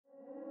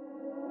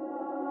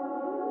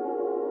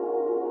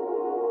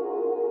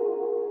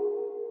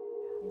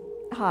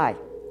Hi,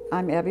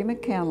 I'm Evie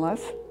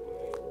McCandless,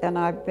 and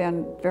I've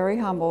been very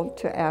humbled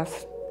to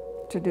ask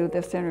to do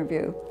this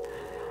interview.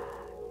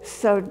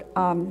 So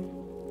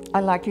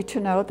I'd like you to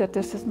know that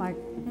this is my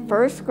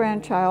first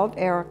grandchild,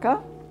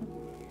 Erica,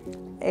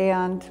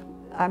 and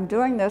I'm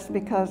doing this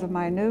because of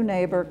my new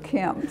neighbor,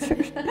 Kim.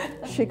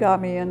 She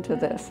got me into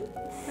this.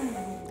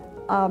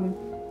 I'm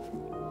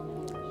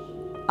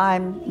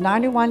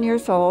 91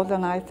 years old,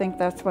 and I think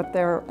that's what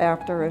they're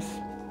after, is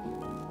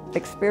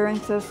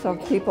experiences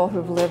of people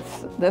who've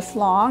lived this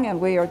long,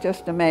 and we are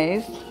just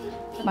amazed.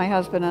 My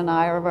husband and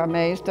I are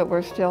amazed that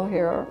we're still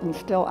here and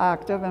still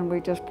active, and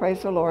we just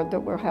praise the Lord that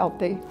we're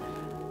healthy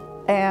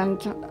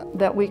and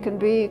that we can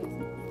be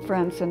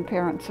friends and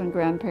parents and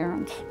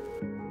grandparents.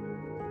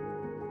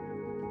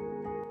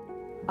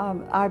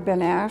 I've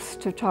been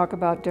asked to talk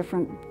about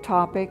different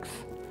topics,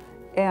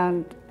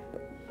 and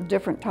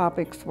different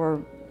topics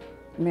were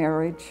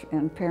marriage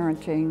and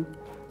parenting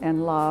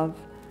and love,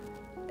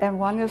 and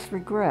one is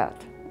regret.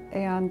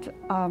 And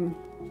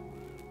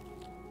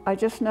I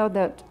just know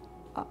that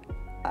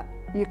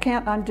you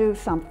can't undo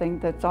something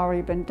that's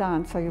already been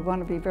done, so you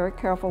want to be very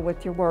careful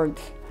with your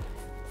words,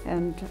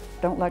 and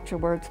don't let your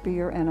words be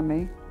your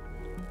enemy.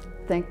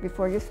 Think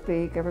before you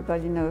speak.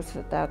 Everybody knows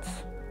that that's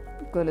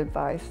good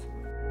advice.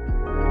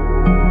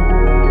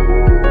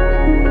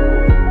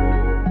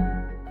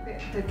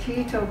 The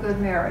key to a good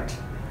marriage.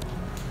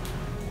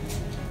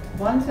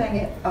 One thing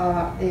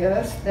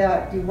is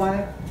that you want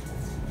to,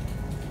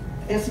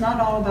 it's not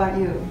all about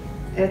you,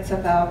 it's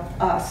about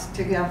us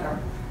together.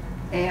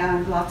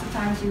 And lots of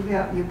times you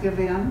give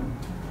in,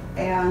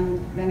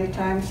 and many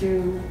times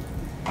you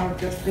are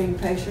just being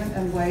patient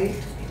and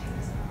wait.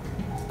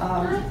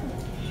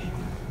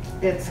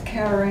 It's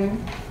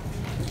caring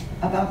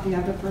about the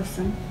other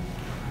person.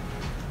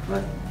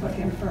 Put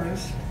him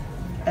first,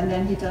 and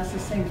then he does the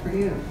same for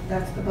you.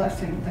 That's the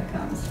blessing that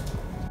comes.